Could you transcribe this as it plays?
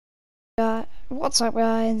What's up,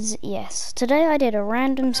 guys? Yes, today I did a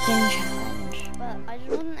random skin challenge, but I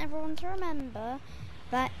just want everyone to remember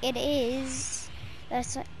that it is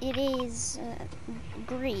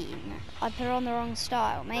green. I put on the wrong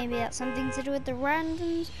style. Maybe that's something to do with the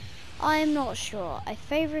randoms. I'm not sure. I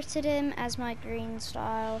favorited him as my green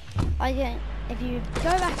style. If you go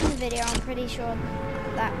back in the video, I'm pretty sure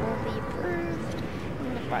that will be approved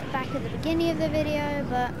right back at the beginning of the video,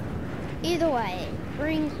 but either way,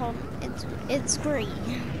 it's green.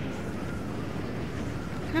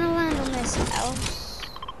 I'm gonna land on this house. I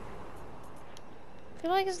feel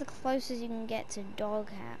like it's the closest you can get to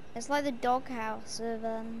doghouse. It's like the doghouse of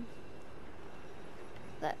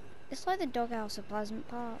it's like the doghouse of Pleasant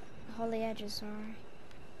Park, Holly Edges. Sorry.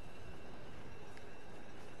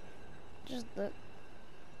 Just look.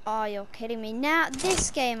 Oh, you're kidding me! Now this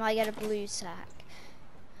game, I get a blue sack.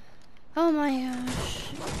 Oh my gosh.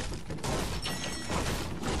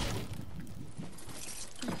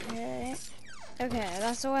 Okay,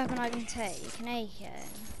 that's the weapon I can take, an AK.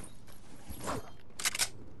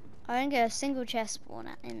 I didn't get a single chest spawn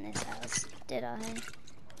in this house, did I?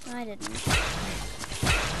 No, I didn't.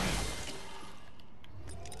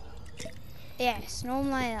 Yes,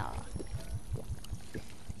 normally are.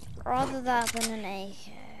 Rather that than an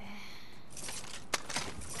AK.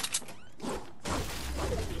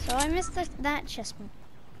 So I missed that chest spawn.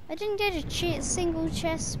 I didn't get a single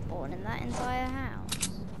chest spawn in that entire house.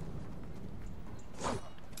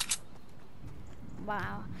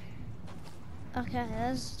 Wow. Okay,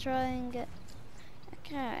 let's try and get...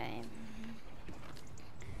 Okay.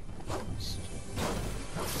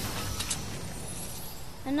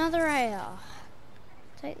 Another AR.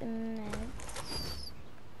 Take the meds.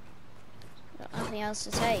 Got nothing else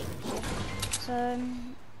to take. So...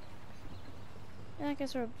 I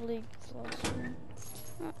guess we're a blue floss.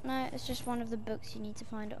 Oh, no, it's just one of the books you need to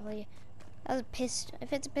find it all here. That's a pistol.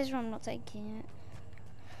 If it's a pistol, I'm not taking it.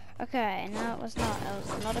 Okay, no, it was not. It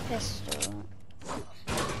was not a pistol. I'm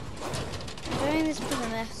doing this for the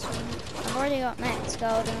next one. I've already got max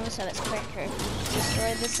gold, and also it's quicker if you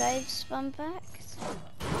destroy the saves, fun fact.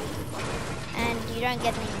 And you don't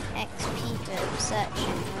get any XP for searching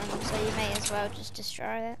them, so you may as well just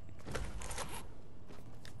destroy it.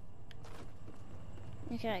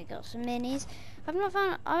 Okay, got some minis. I've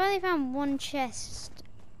only found one chest.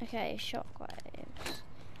 Okay, shockwaves.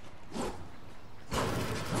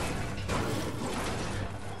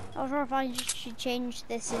 I was wondering if I should change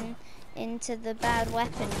this into the bad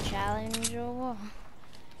weapon challenge or what.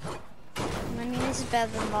 I mean, this is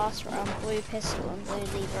better than last round. Blue pistol and blue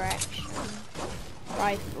lever action.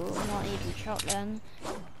 Rifle, not even shotgun.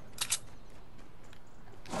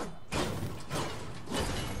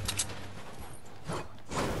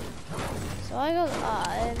 So I got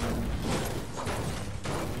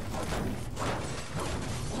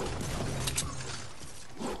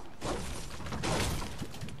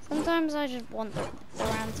sometimes I just want the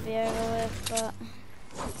round to be over with, but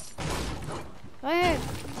if I have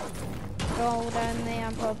gold only,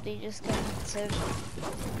 I'm probably just going to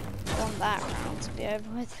want that round to be over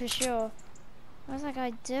with for sure. What's that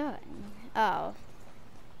guy doing? Oh,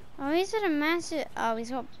 he's at a massive. Oh,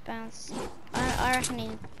 he's got bounce. I reckon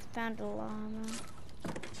he found a llama. I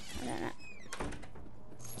don't know.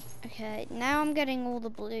 Okay, now I'm getting all the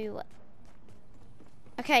blue.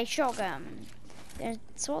 Okay, shotgun.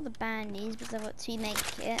 That's what the band needs because I've got 2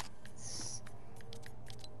 medkits.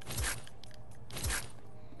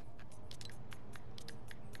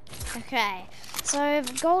 Okay, so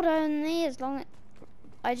gold only as long as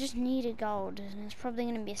I just need a gold, and it's probably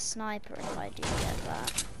going to be a sniper if I do get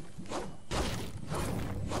that.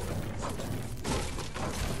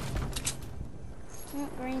 Oh,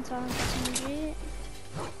 green time SMG.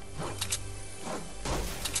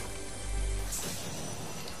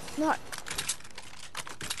 No.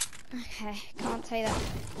 Okay, can't take that.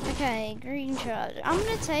 Okay, green charge. I'm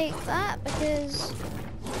gonna take that because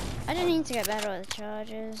I don't need to get better at the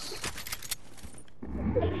charges.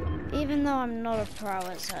 Even though I'm not a pro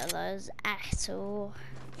at solos at all.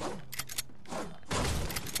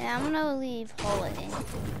 Yeah, I'm gonna leave Holly.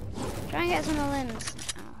 Try and get some limbs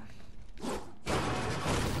now.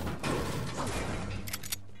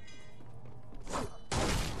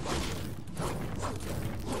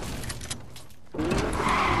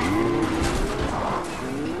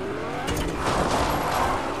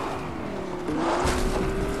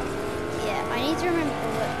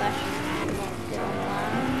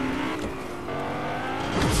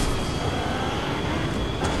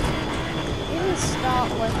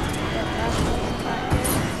 Start with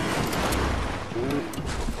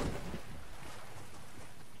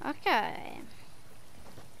okay.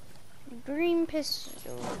 green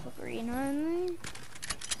pistol for green only.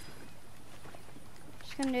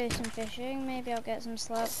 Just gonna do some fishing. Maybe I'll get some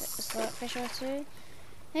slurp fish or two.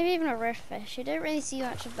 Maybe even a red fish. You don't really see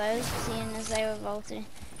much of those, seeing as they were vaulted.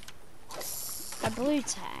 A blue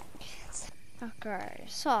tack. Okay,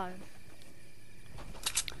 so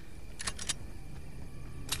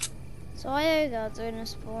Iogards are gonna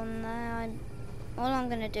spawn there. All I'm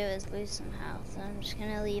gonna do is lose some health, and I'm just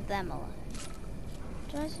gonna leave them alone.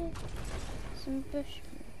 Do I see some bush?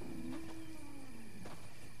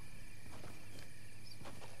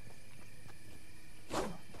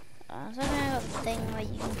 So I got the thing where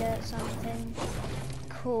you can get something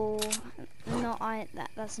cool.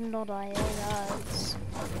 That's not Iogards.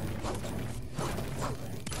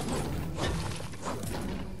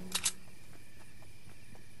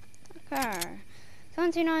 Okay.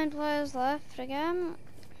 29 players left again.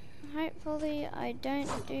 Hopefully I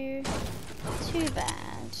don't do too bad.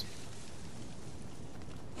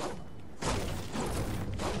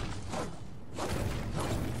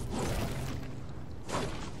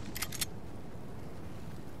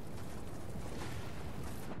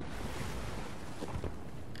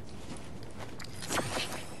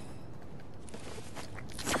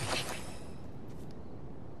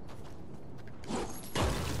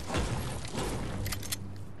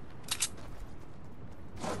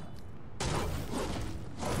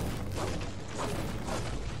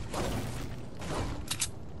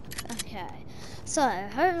 So,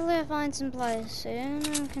 hopefully I find some players soon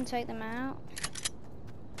and can take them out.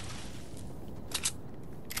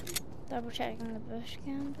 Double checking the bush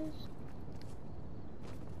campers.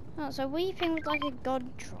 Oh, so Weeping was like a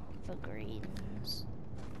god drop for greens.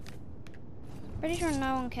 Pretty sure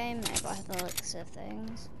no one came there by the looks of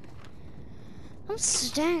things. I'm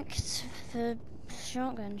stacked for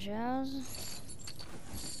shotgun shells.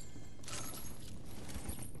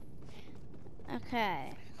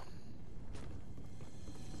 Okay.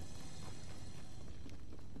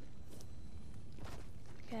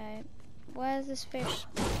 Okay, where's this fish?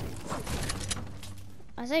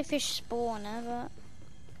 I say fish spawner, but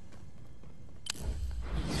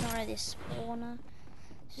it's not really a spawner.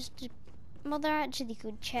 It's just well, they're actually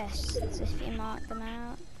called chests if you mark them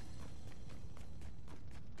out.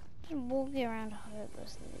 Just walking around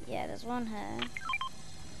hopelessly. Yeah, there's one here.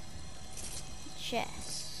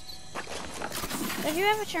 Chest. So if you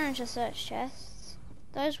ever try to search chests,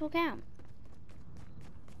 those will count.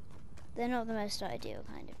 They're not the most ideal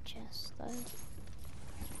kind of chest, though.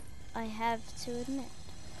 I have to admit.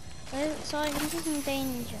 So I can do some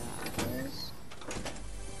dangers.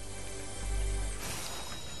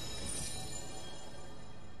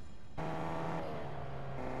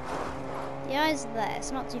 The eye's there,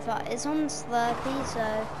 it's not too far. It's on Slurpee,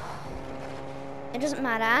 so it doesn't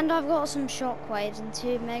matter. And I've got some shockwaves and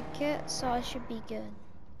 2 medkits, so I should be good.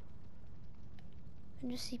 I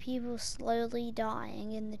can just see people slowly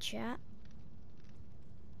dying in the chat.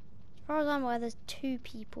 As far as I'm aware, there's 2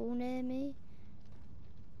 people near me.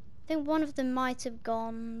 I think one of them might have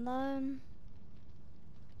gone though.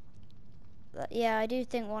 But yeah, I do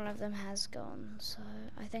think one of them has gone, so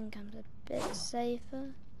I think I'm a bit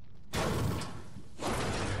safer.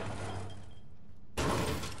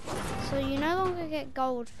 So you no longer get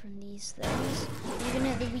gold from these things, even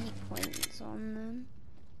at the weak points on them.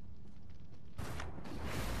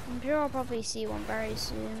 I'm sure I'll probably see one very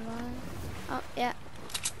soon though. Oh, yeah.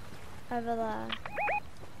 Over there.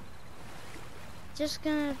 Just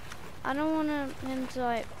gonna... I don't want him to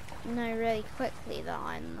like know really quickly that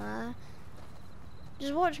I'm there.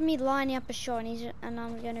 Just watch me lining up a shot and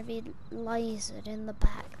I'm gonna be lasered in the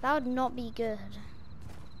back. That would not be good.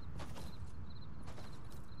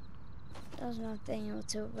 That's one thing you'll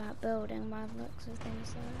talk about building by the looks of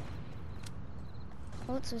things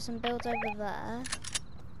though. Also some builds over there.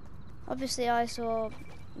 Obviously I saw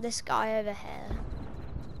this guy over here.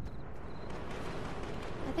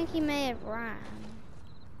 I think he may have ran.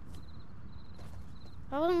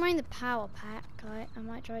 If I wasn't wearing the power pack, I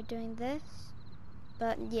might try doing this.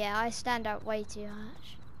 But yeah, I stand out way too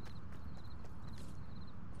much.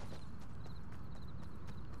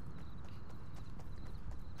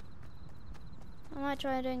 I might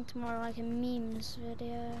try doing tomorrow like a memes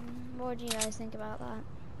video. What do you guys think about that?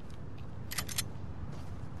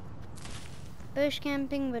 Bush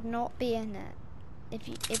camping would not be in it.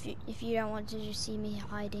 If you don't want to just see me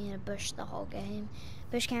hiding in a bush the whole game.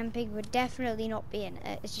 Bush camping would definitely not be in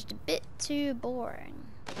it. It's just a bit too boring.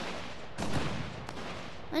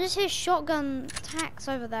 I just hear shotgun attacks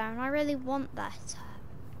over there, and I really want that attack.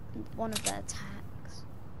 One of their attacks.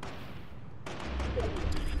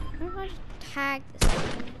 What if I just tag this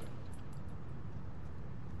thing?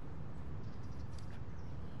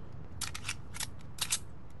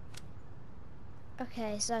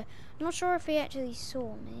 Okay, so I'm not sure if he actually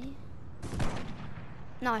saw me.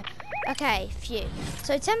 No. Okay, phew.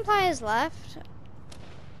 So 10 players left.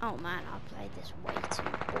 Oh man, I played this way too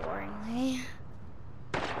boringly.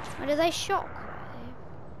 Or did they shockwave?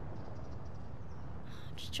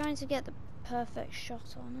 Just trying to get the perfect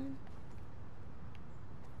shot on him.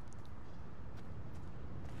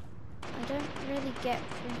 I don't really get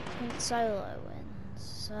frequent solo wins,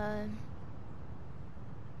 so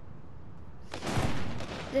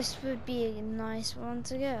this would be a nice one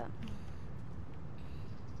to get.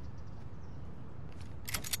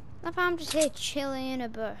 If I'm just here chilling in a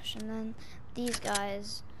bush and then these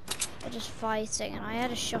guys are just fighting and I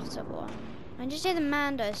had a shot at one. I just hear the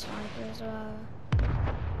Mando sniper as well.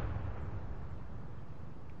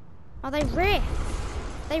 Oh, they riffed!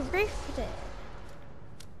 They riffed it!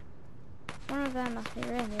 One of them must be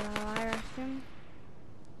really low, I reckon.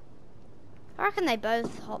 I reckon they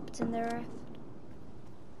both hopped in the rift.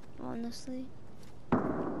 Honestly. I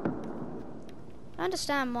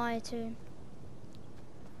understand why too.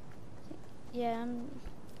 Yeah,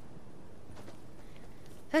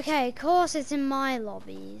 okay, of course it's in my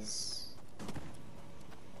lobbies.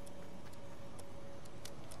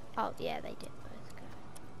 Oh yeah, they did both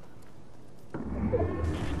go.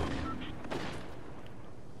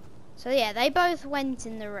 So yeah, they both went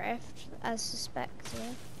in the rift, as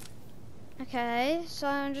suspected. Okay, so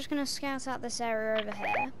I'm just gonna scout out this area over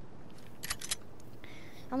here.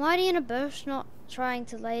 I'm hiding in a bush, not trying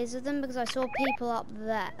to laser them because I saw people up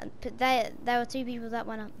there. There were two people that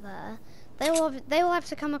went up there. They will have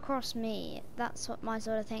to come across me. That's what my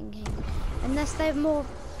sort of thinking. Unless they have more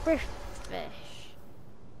fish.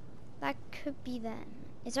 That could be them.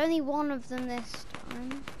 It's only one of them this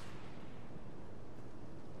time.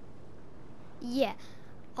 Yeah,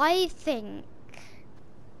 I think.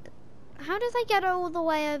 How did they get all the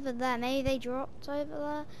way over there? Maybe they dropped over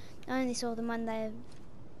there. I only saw them when they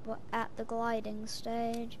were at the gliding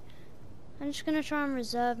stage. I'm just gonna try and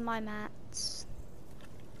reserve my mats.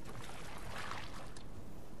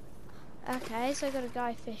 Okay, so I got a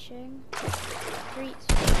guy fishing. Treats.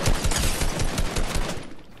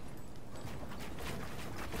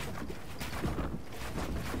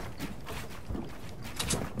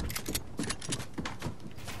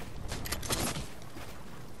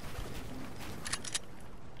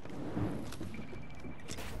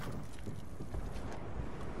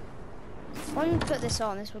 If I can put this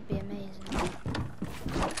on, this would be amazing.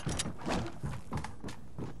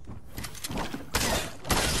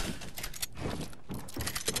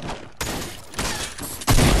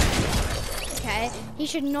 Okay, he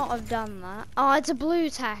should not have done that. Oh, it's a blue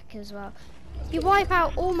tack as well. You wipe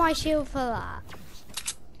out all my shield for that.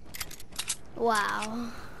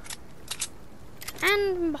 Wow.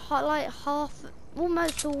 And like half,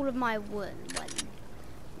 almost all of my wood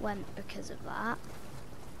went because of that.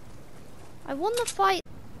 I won the fight.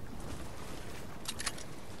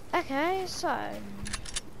 Okay, so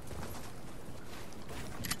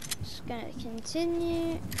just gonna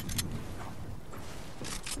continue.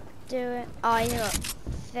 Do it. Oh, you got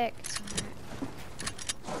thick.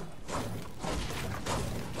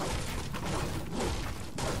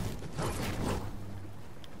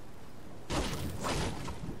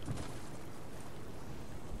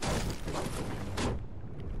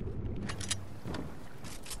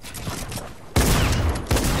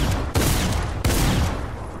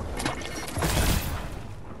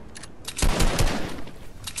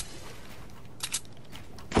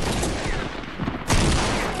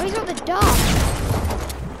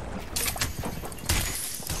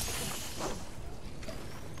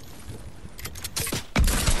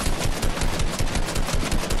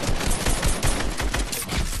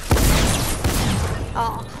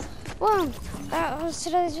 Oh, well, that was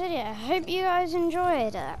today's video. I hope you guys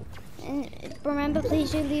enjoyed it. And remember,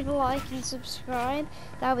 please do leave a like and subscribe.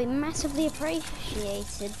 That would be massively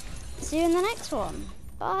appreciated. See you in the next one.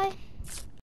 Bye.